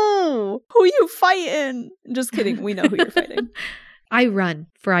 Oh, who you fighting? Just kidding. We know who you're fighting. I run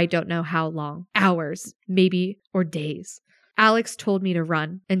for I don't know how long, hours, maybe, or days. Alex told me to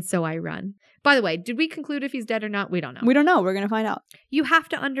run, and so I run. By the way, did we conclude if he's dead or not? We don't know. We don't know. We're going to find out. You have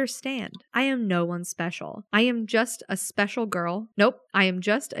to understand, I am no one special. I am just a special girl. Nope, I am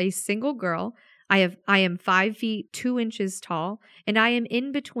just a single girl. I am 5 feet 2 inches tall, and I am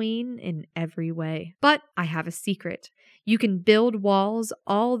in between in every way. But I have a secret. You can build walls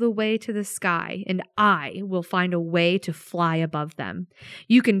all the way to the sky, and I will find a way to fly above them.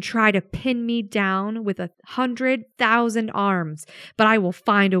 You can try to pin me down with 100,000 arms, but I will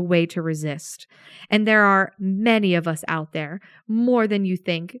find a way to resist. And there are many of us out there, more than you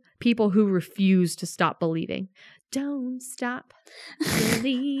think, people who refuse to stop believing. Don't stop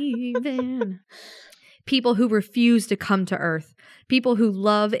believing. People who refuse to come to earth. People who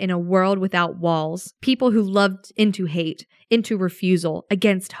love in a world without walls. People who loved into hate, into refusal,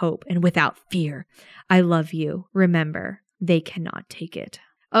 against hope, and without fear. I love you. Remember, they cannot take it.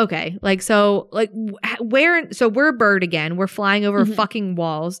 Okay, so we're a bird again. We're flying over fucking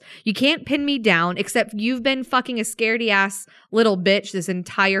walls. You can't pin me down, except you've been fucking a scaredy ass little bitch this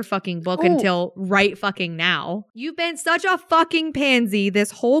entire fucking book until right fucking now. You've been such a fucking pansy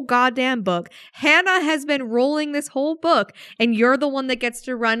this whole goddamn book. Hannah has been rolling this whole book, and you're the one that gets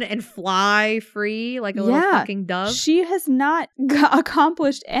to run and fly free like a little fucking dove. She has not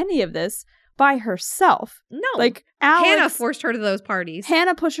accomplished any of this by herself. No. Like, Alex, Hannah forced her to those parties.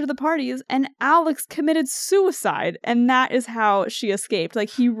 Hannah pushed her to the parties, and Alex committed suicide, and that is how she escaped.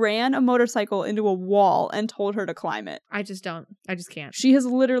 Like, he ran a motorcycle into a wall and told her to climb it. I just can't. She has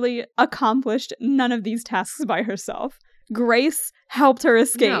literally accomplished none of these tasks by herself. Grace helped her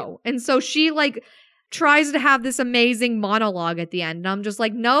escape. No. And so she tries to have this amazing monologue at the end. And I'm just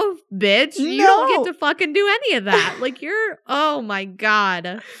like, no, bitch, you don't get to fucking do any of that. Oh my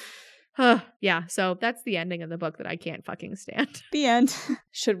God. Yeah, so that's the ending of the book that I can't fucking stand. The end.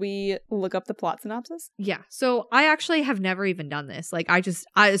 Should we look up the plot synopsis? Yeah, so I actually have never even done this.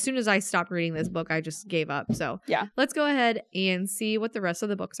 As soon as I stopped reading this book, I just gave up. So yeah, let's go ahead and see what the rest of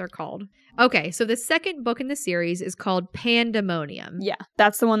the books are called. Okay, so the second book in the series is called Pandemonium. Yeah,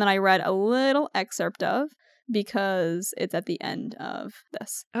 that's the one that I read a little excerpt of because it's at the end of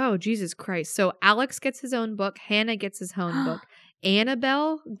this. Oh, Jesus Christ. So Alex gets his own book, Hannah gets his own book.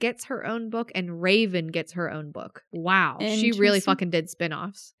 Annabelle gets her own book, and Raven gets her own book. Wow. She really fucking did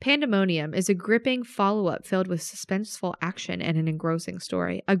spin-offs. Pandemonium is a gripping follow-up filled with suspenseful action and an engrossing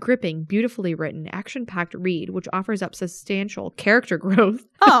story. A gripping, beautifully written, action-packed read, which offers up substantial character growth.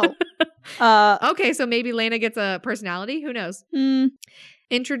 Oh. Okay, so maybe Lena gets a personality? Who knows?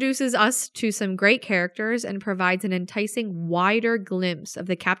 introduces us to some great characters and provides an enticing, wider glimpse of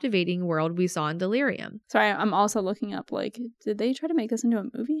the captivating world we saw in Delirium. Sorry, I'm also looking up, like, did they try to make this into a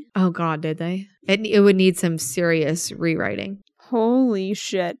movie? Oh God, did they? It would need some serious rewriting. Holy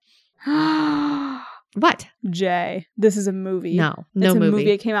shit. What? Jay, this is a movie. No It's a movie.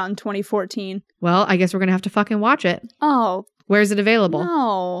 movie. It came out in 2014. Well, I guess we're gonna have to fucking watch it. Oh, Where's it available?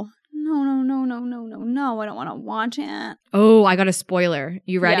 no. No, I don't want to watch it. Oh, I got a spoiler.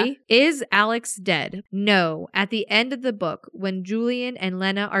 You ready? Is Alex dead? No. At the end of the book, when Julian and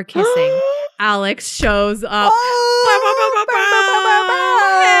Lena are kissing, Alex shows up. Hell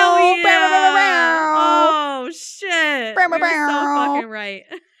yeah. Oh, shit. You're so fucking right.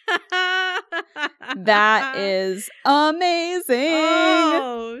 That is amazing.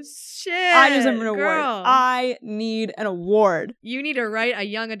 Oh, shit. I deserve an award. Girl. I need an award. You need to write a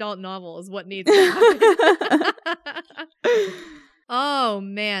young adult novel is what needs to happen. Oh,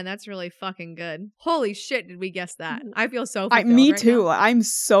 man, that's really fucking good. Holy shit, did we guess that? I feel so fulfilled Me right too. now. I'm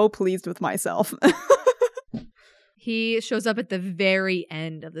so pleased with myself. He shows up at the very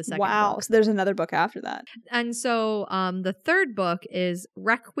end of the second Wow. book. So there's another book after that. And so the third book is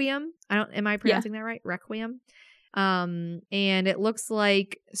Requiem. Am I pronouncing that right? Requiem. And it looks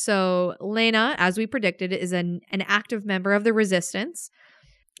like, so Lena, as we predicted, is an active member of the resistance.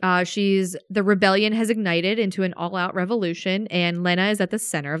 The rebellion has ignited into an all-out revolution, and Lena is at the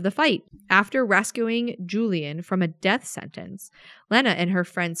center of the fight. After rescuing Julian from a death sentence, Lena and her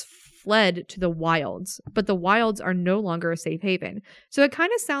friends fled to the wilds, but the wilds are no longer a safe haven. So it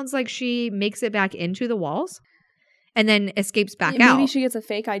kind of sounds like she makes it back into the walls and then escapes back out. Maybe she gets a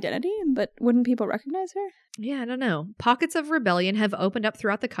fake identity, but wouldn't people recognize her? Yeah, I don't know. Pockets of rebellion have opened up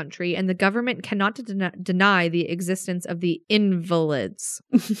throughout the country, and the government cannot deny the existence of the invalids.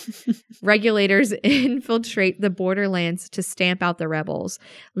 Regulators infiltrate the borderlands to stamp out the rebels.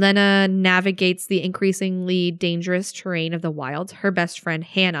 Lena navigates the increasingly dangerous terrain of the wilds. Her best friend,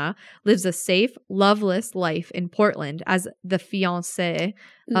 Hannah, lives a safe, loveless life in Portland as the fiancée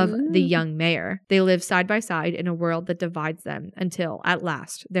of the young mayor. They live side by side in a world that divides them until, at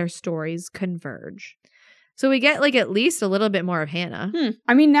last, their stories converge. So we get like at least a little bit more of Hannah.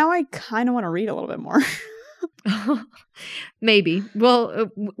 I mean, now I kind of want to read a little bit more. Maybe. Well,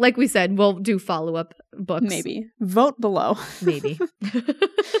 like we said, we'll do follow-up books. Maybe. Vote below. Maybe.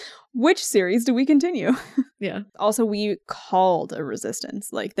 Which series do we continue? Yeah. Also, we called a resistance.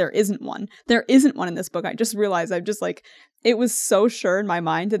 Like, there isn't one. There isn't one in this book. I just realized it was so sure in my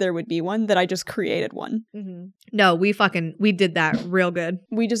mind that there would be one that I just created one. Mm-hmm. No, we did that real good.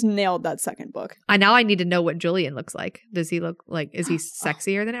 We just nailed that second book. Now I need to know what Julian looks like. Does he look like, is he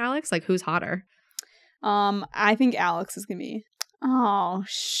sexier than Alex? Like, who's hotter? I think Alex is gonna be. Oh,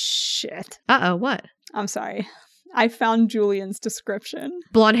 shit. Uh-oh, what? I'm sorry. I found Julian's description.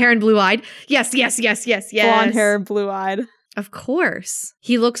 Blonde hair and blue-eyed? Yes. Blonde hair, blue-eyed. Of course.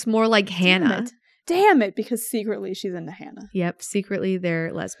 He looks more like Hannah. Damn it, because secretly she's into Hannah. Yep, secretly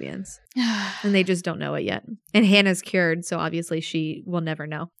they're lesbians. And they just don't know it yet. And Hannah's cured, so obviously she will never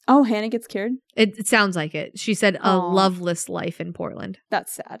know. Oh, Hannah gets cured? It sounds like it. She said a loveless life in Portland.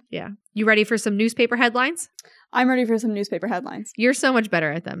 That's sad. Yeah. You ready for some newspaper headlines? I'm ready for some newspaper headlines. You're so much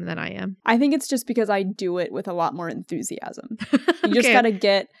better at them than I am. I think it's just because I do it with a lot more enthusiasm. You just gotta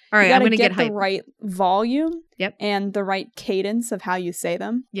get, all right, I'm gonna get the hype. right volume. Yep. And the right cadence of how you say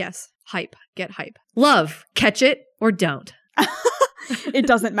them. Yes. Hype. Get hype. Love. Catch it or don't. It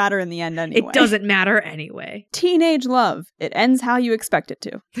doesn't matter in the end anyway. It doesn't matter anyway. Teenage love. It ends how you expect it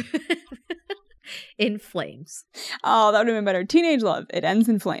to. In flames. Oh, that would have been better. Teenage love. It ends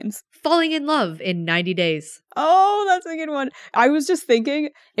in flames. Falling in love in 90 days. Oh, that's a good one. I was just thinking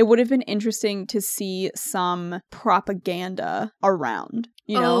it would have been interesting to see some propaganda around,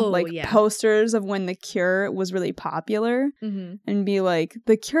 posters of when The Cure was really popular and be like,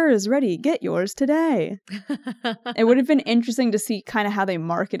 The Cure is ready. Get yours today. It would have been interesting to see kind of how they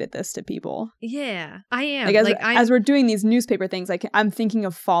marketed this to people. Yeah, I am. As we're doing these newspaper things, I'm thinking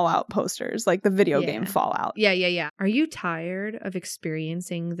of Fallout posters, like the video game Fallout. Yeah. Are you tired of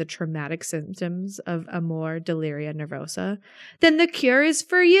experiencing the traumatic symptoms of amor deliria nervosa? Then The Cure is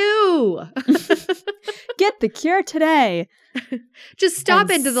for you. Get The Cure today. Just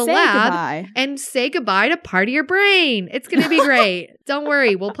stop into the lab and say goodbye to part of your brain. It's going to be great. Don't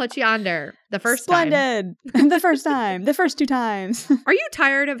worry. We'll put you under the first time. Splendid. The first time. The first 2 times. Are you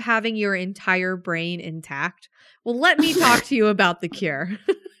tired of having your entire brain intact? Well, let me talk to you about The Cure.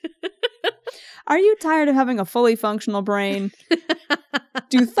 Are you tired of having a fully functional brain?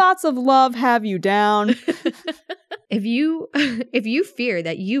 Do thoughts of love have you down? If you fear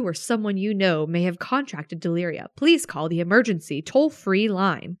that you or someone you know may have contracted Deliria, please call the emergency toll-free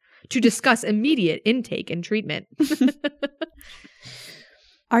line to discuss immediate intake and treatment.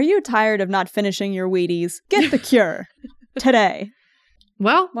 Are you tired of not finishing your Wheaties? Get the cure today.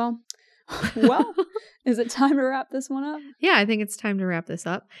 Well, is it time to wrap this one up? Yeah, I think it's time to wrap this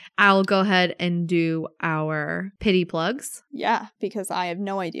up. I'll go ahead and do our pity plugs. Yeah, because I have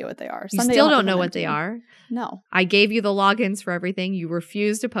no idea what they are. You still don't know what they are? No. I gave you the logins for everything. You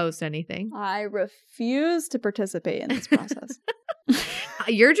refuse to post anything. I refuse to participate in this process.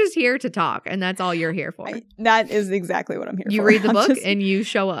 You're just here to talk, and that's all you're here for. That is exactly what I'm here for. You read the book and you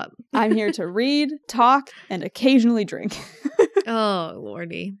show up. I'm here to read, talk, and occasionally drink. Oh,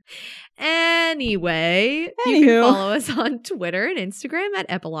 Lordy. Anyway, you can follow us on Twitter and Instagram at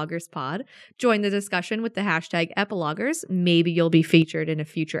EpiloguersPod. Join the discussion with the hashtag Epilogers. Maybe you'll be featured in a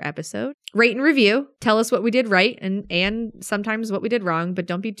future episode. Rate and review. Tell us what we did right and sometimes what we did wrong, but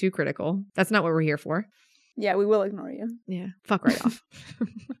don't be too critical. That's not what we're here for. Yeah, we will ignore you. Yeah, fuck right off.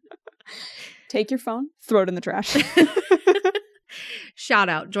 Take your phone, throw it in the trash. Shout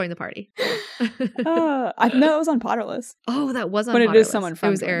out, join the party. I know it was on Potterless. Oh, that was on Potterless. Potterless. But it is someone from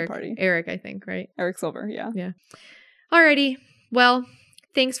it was the Eric, party. Eric, I think, right? Eric Silver, yeah. Yeah. Alrighty. Well,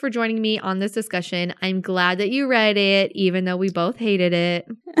 thanks for joining me on this discussion. I'm glad that you read it, even though we both hated it.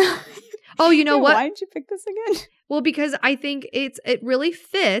 Oh, you know what? Why did you pick this again? Well, because I think it really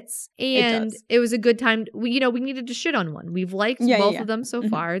fits, and it was a good time. We needed to shit on one. We've liked both of them so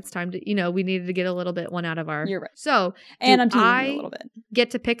far. It's time to, we needed to get a little bit one out of our. You're right. So, and I'm teasing you a little bit.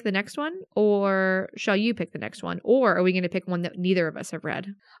 Get to pick the next one, or shall you pick the next one, or are we going to pick one that neither of us have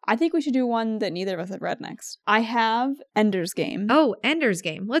read? I think we should do one that neither of us have read next. I have Ender's Game. Oh, Ender's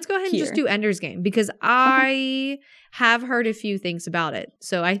Game. Let's go ahead and just do Ender's Game because I have heard a few things about it.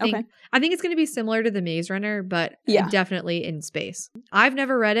 So I think it's going to be similar to The Maze Runner, but definitely in space. I've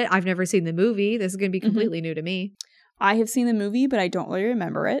never read it. I've never seen the movie. This is going to be completely new to me. I have seen the movie, but I don't really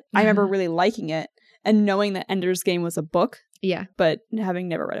remember it. I remember really liking it and knowing that Ender's Game was a book. Yeah. But having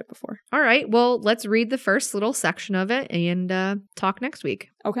never read it before. All right. Well, let's read the first little section of it and talk next week.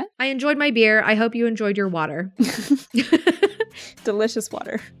 Okay. I enjoyed my beer. I hope you enjoyed your water. Delicious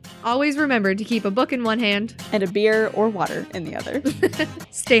water. Always remember to keep a book in one hand. And a beer or water in the other.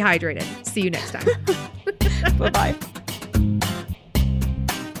 Stay hydrated. See you next time. Bye-bye.